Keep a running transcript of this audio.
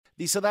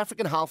The South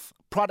African Health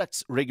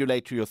Products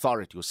Regulatory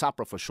Authority, or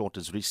SAHPRA for short,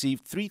 has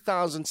received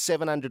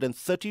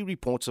 3,730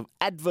 reports of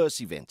adverse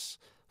events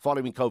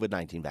following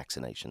COVID-19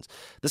 vaccinations.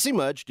 This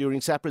emerged during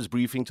SAHPRA's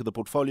briefing to the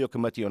Portfolio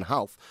Committee on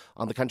Health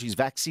on the country's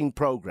vaccine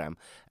program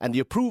and the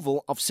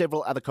approval of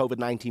several other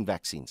COVID-19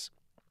 vaccines.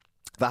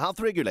 The health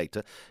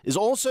regulator is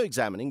also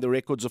examining the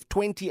records of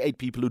 28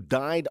 people who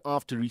died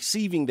after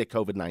receiving their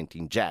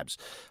COVID-19 jabs.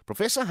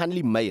 Professor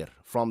Hannelie Meyer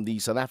from the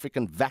South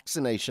African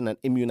Vaccination and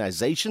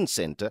Immunisation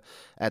Centre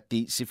at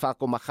the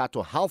Sefako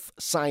Makgatho Health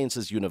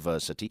Sciences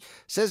University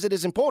says it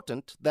is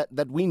important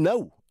that we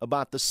know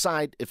about the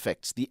side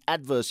effects, the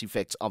adverse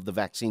effects of the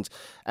vaccines.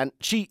 And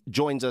she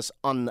joins us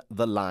on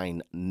the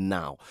line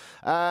now.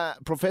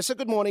 Professor,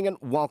 good morning and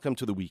welcome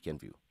to the Weekend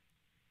View.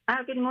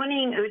 Good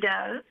morning,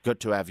 Udo. Good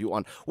to have you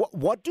on.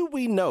 What do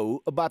we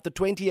know about the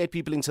 28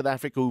 people in South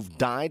Africa who've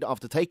died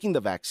after taking the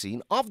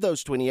vaccine? Of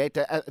those 28,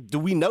 do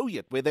we know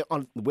yet whether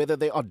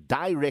they are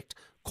direct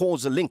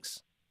causal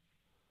links?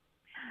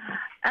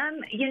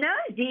 The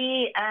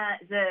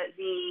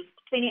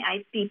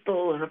 28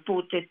 people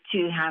reported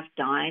to have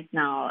died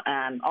now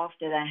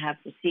after they have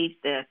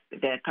received the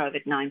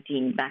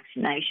COVID-19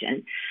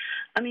 vaccination.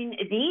 I mean,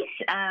 these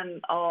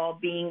are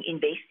being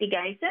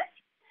investigated.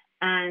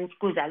 And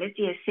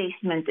causality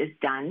assessment is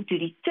done to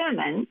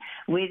determine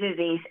whether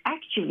there's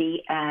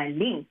actually a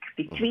link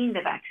between the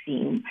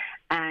vaccine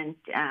and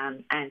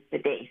the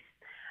death.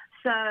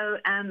 So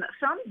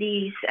from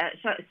these,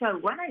 so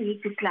what I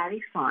need to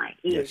clarify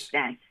is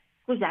that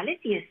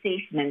causality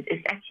assessment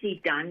is actually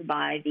done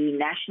by the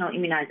National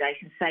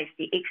Immunisation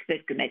Safety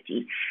Expert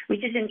Committee,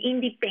 which is an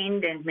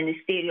independent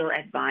ministerial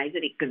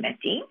advisory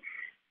committee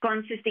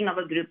consisting of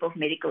a group of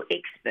medical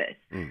experts.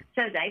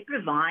 So they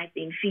provide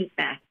then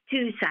feedback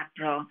to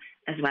SAHPRA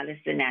as well as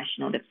the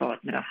National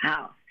Department of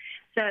Health.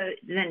 So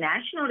the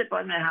National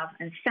Department of Health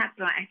and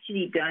SAHPRA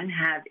actually don't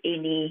have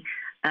any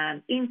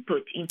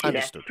input into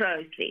that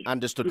process.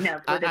 Understood.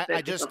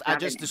 I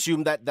just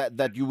assumed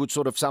that you would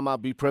sort of somehow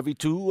be privy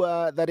to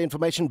that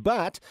information.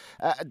 But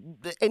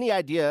any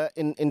idea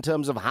in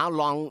terms of how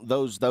long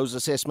those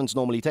assessments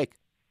normally take?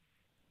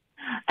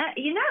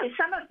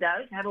 Some of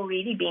those have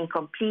already been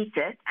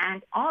completed,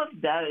 and of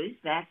those,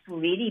 that's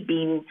already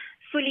been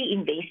fully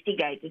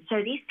investigated.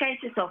 So these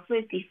cases are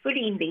firstly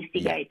fully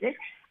investigated,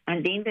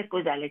 and then the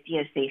causality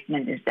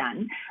assessment is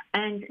done,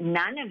 and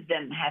none of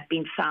them have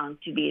been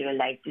found to be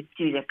related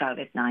to the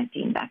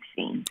COVID-19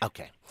 vaccine.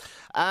 Okay.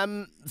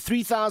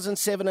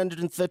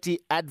 3,730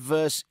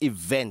 adverse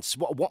events.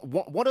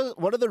 What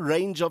are the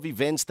range of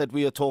events that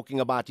we are talking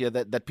about here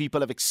that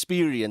people have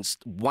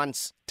experienced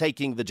once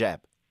taking the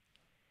jab?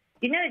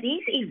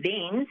 These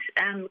events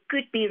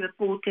could be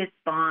reported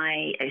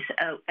by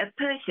a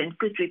person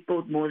could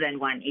report more than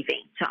one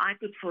event. So I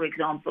could, for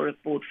example,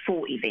 report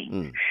 4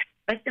 events.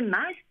 But the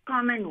most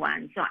common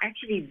ones are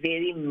actually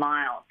very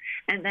mild,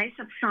 and they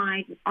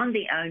subside on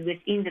their own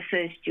within the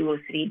first 2 or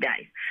 3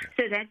 days.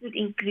 So that would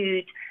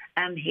include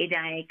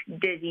headache,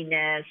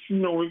 dizziness,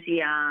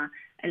 nausea,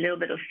 a little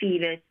bit of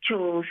fever,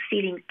 chills,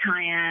 feeling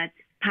tired,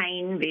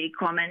 pain, very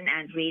common,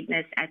 and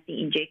redness at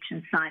the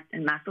injection site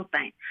and muscle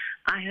pain.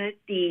 I heard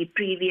the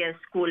previous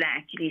caller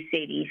actually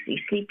said his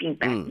sleeping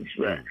patterns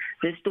were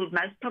restored,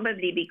 most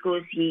probably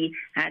because he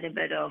had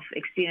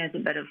experienced a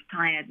bit of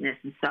tiredness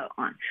and so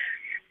on.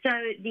 So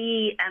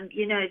the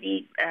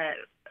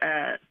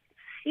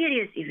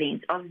serious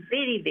events are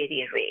very,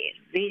 very rare,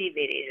 very,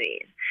 very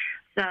rare.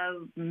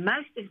 So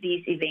most of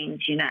these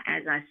events,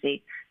 as I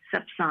said,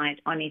 subside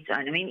on its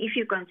own. I mean, if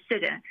you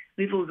consider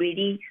we've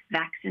already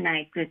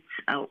vaccinated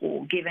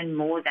or given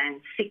more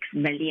than 6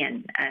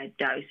 million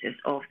doses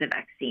of the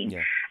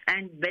vaccine,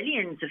 and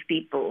billions of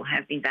people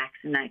have been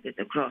vaccinated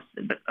across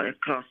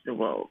the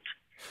world.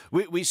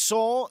 We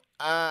saw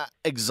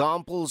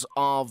examples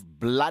of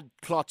blood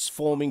clots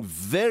forming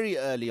very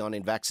early on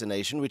in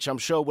vaccination, which I'm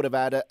sure would have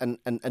had a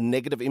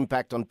negative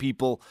impact on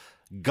people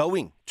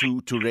going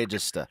to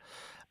register.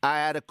 I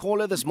had a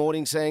caller this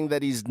morning saying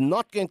that he's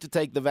not going to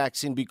take the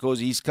vaccine because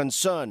his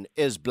concern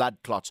is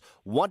blood clots.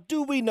 What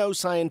do we know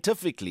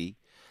scientifically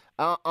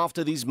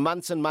after these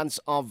months and months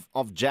of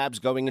jabs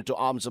going into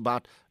arms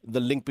about the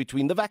link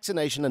between the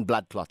vaccination and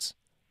blood clots?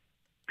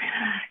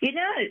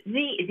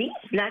 These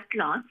blood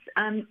clots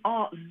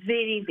are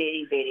very,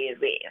 very, very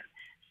rare.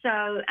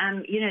 So,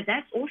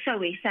 that's also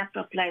where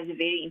SAHPRA plays a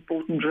very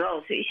important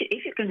role. So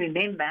if you can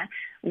remember,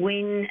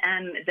 when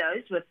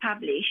those were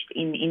published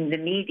in the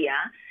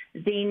media,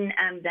 then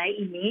they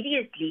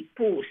immediately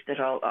paused the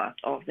rollout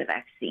of the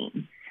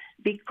vaccine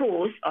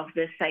because of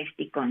the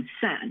safety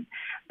concern.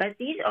 But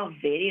these are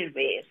very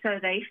rare. So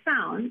they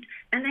found,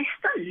 and they're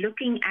still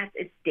looking at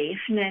a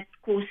definite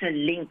causal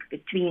link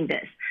between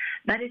this,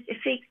 but it's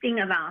affecting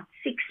about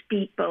 6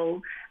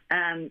 people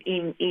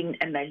in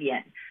a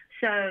million.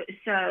 So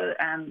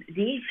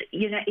these,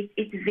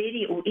 it's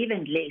very, or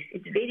even less,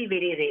 it's very,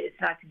 very rare. It's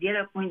like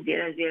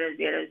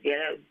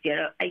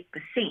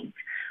 0.00008%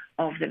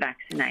 of the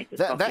vaccinated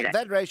population.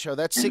 That ratio,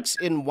 that's 6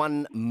 in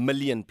 1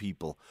 million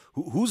people.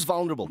 Who's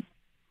vulnerable?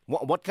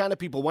 What kind of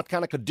people, what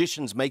kind of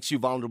conditions makes you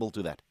vulnerable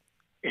to that?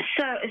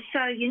 So,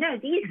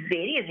 these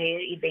very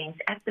rare events,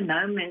 at the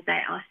moment,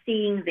 they are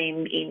seeing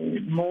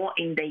them more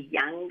in the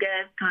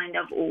younger kind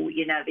of, or,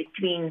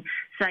 between,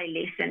 say,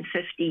 less than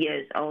 50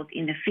 years old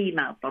in the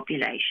female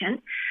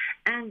population.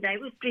 And they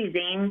would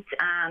present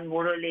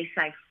more or less,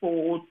 say,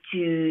 4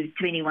 to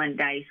 21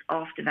 days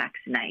after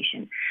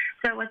vaccination.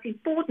 So what's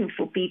important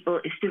for people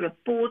is to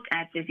report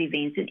adverse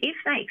events, and if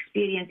they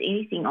experience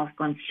anything of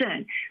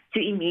concern, to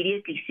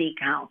immediately seek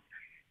help.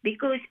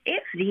 Because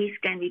if these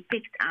can be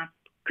picked up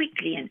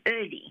quickly and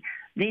early,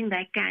 then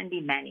they can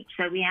be managed.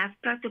 So we have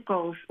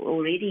protocols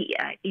already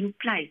in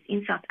place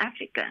in South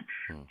Africa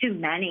to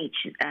manage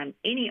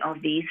any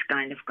of these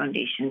kind of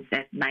conditions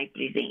that may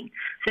present.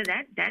 So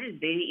that is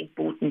very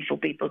important for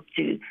people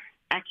to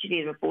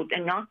actually report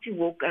and not to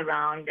walk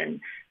around and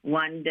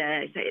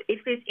wonder. So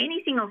if there's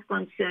anything of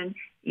concern,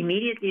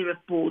 immediately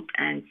report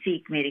and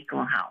seek medical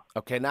help.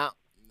 Okay, now,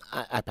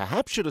 I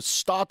perhaps should have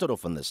started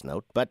off on this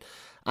note, but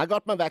I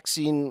got my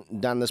vaccine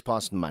done this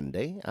past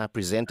Monday. I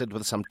presented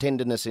with some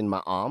tenderness in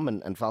my arm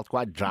and felt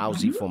quite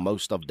drowsy for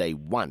most of day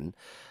one.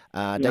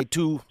 Day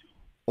two,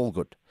 all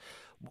good.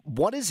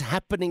 What is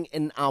happening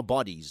in our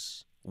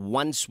bodies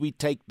once we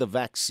take the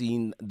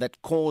vaccine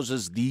that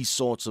causes these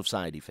sorts of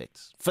side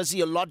effects?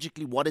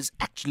 Physiologically, what is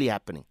actually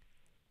happening?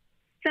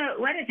 So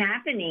what is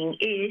happening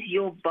is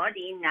your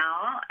body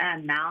now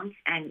mounts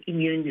an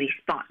immune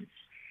response.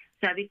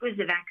 So because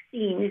the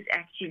vaccine is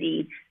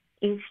actually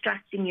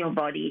instructing your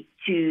body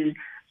to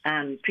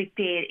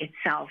prepare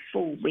itself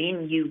for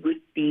when you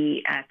would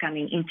be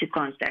coming into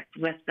contact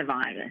with the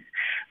virus.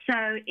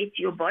 So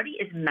your body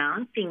is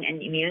mounting an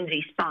immune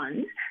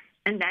response,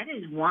 and that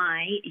is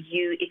why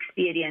you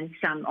experience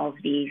some of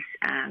these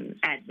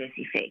adverse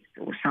effects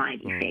or side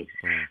effects.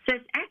 So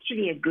it's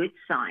actually a good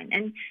sign.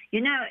 And,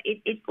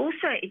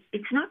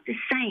 it's not the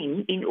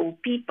same in all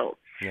people.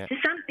 Yeah. So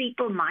some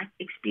people might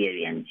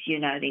experience,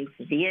 them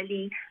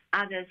severely.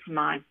 Others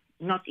might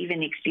not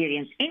even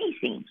experience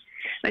anything.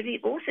 But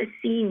we've also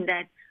seen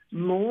that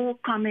more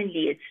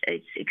commonly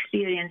it's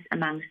experienced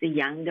amongst the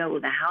younger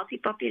or the healthy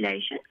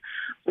population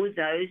or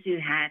those who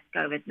had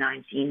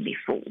COVID-19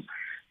 before.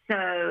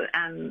 So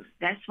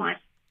that's why,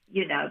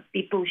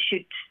 people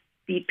should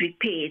be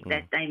prepared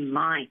that they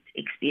might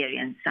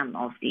experience some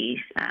of these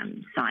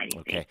side effects.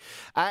 Okay.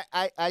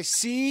 I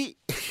see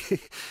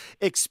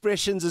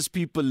expressions as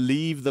people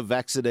leave the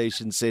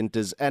vaccination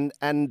centers,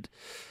 and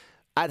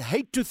I'd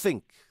hate to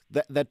think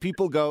that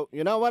people go,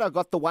 you know what, I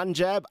got the one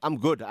jab, I'm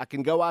good. I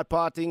can go out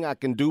partying, I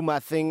can do my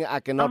thing, I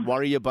cannot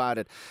worry about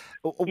it.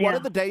 What are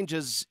the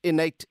dangers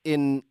innate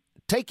in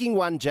taking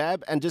one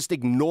jab and just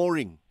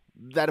ignoring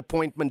that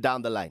appointment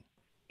down the line?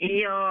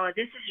 Yeah,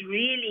 this is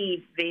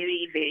really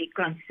very, very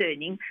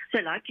concerning.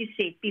 So like you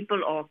said,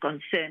 people are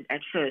concerned at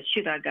first,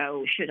 should I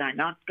go or should I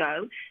not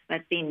go?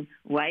 But then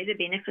weigh the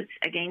benefits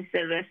against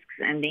the risks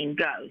and then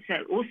go. So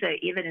also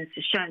evidence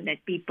has shown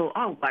that people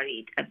are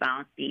worried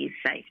about these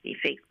safety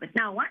effects. But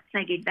now once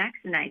they get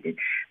vaccinated,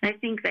 they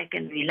think they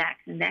can relax.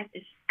 And that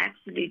is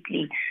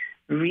absolutely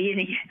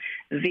really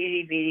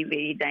very, very,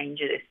 very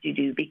dangerous to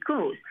do,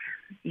 because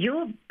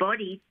your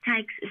body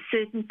takes a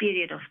certain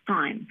period of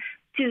time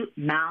to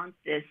mount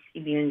this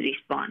immune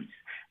response,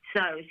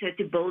 so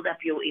to build up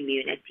your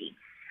immunity.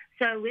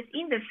 So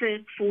within the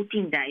first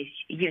 14 days,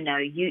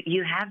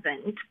 you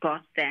haven't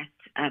got that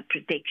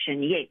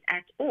protection yet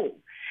at all.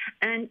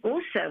 And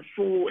also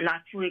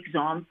for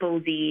example,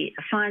 the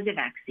Pfizer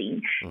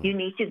vaccine, you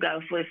need to go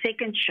for a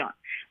second shot.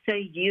 So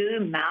you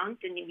mount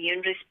an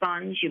immune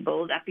response, you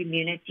build up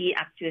immunity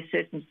up to a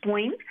certain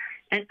point,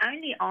 and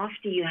only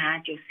after you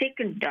had your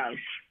second dose,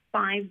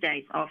 5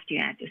 days after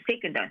you had your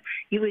second dose,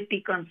 you would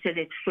be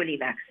considered fully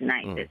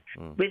vaccinated.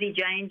 With the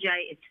J&J,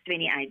 it's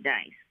 28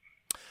 days.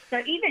 So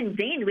even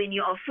then, when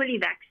you are fully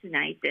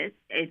vaccinated,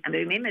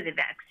 remember the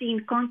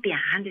vaccine can't be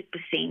 100%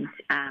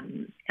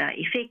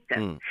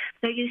 effective.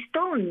 So you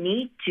still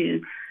need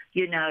to,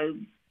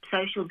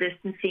 social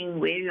distancing,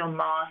 wear your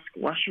mask,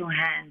 wash your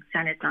hands,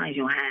 sanitize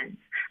your hands.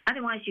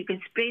 Otherwise, you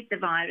can spread the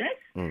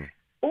virus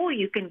or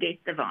you can get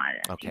the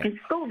virus. Okay. You can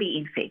still be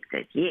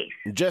infected, yes.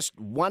 Just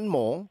one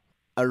more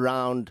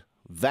around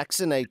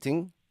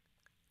vaccinating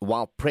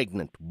while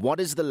pregnant. What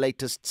is the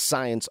latest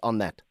science on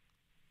that?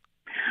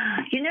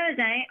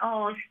 They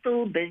are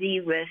still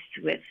busy with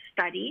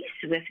studies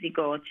with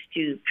regards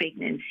to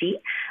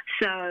pregnancy.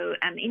 So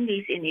in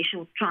these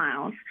initial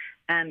trials,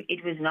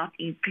 it was not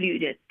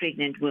included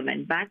pregnant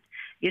women. But,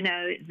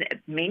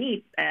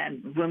 many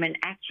women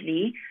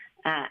actually,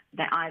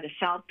 they either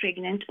felt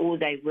pregnant or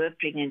they were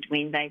pregnant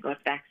when they got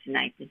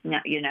vaccinated,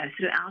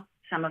 throughout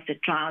some of the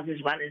trials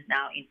as well as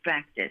now in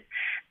practice.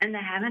 And they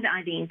haven't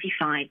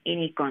identified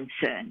any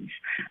concerns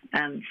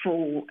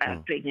for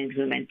pregnant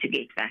women to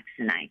get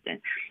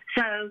vaccinated.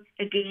 So,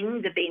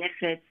 again, the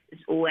benefits is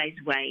always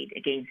weighed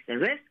against the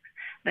risks.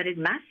 But it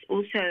must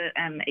also,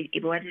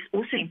 what is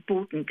also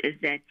important is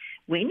that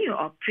when you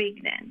are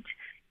pregnant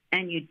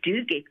and you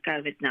do get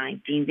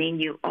COVID-19, then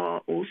you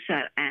are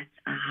also at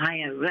a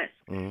higher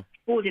risk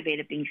for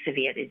developing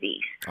severe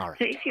disease. Right.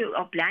 So if you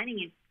are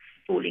planning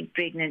falling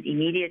pregnant,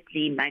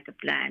 immediately make a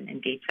plan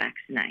and get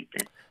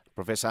vaccinated.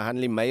 Professor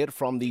Hannelie Meyer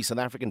from the South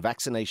African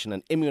Vaccination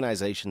and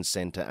Immunisation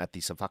Centre at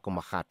the Sefako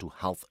Makgatho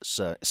Health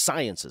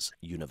Sciences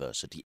University.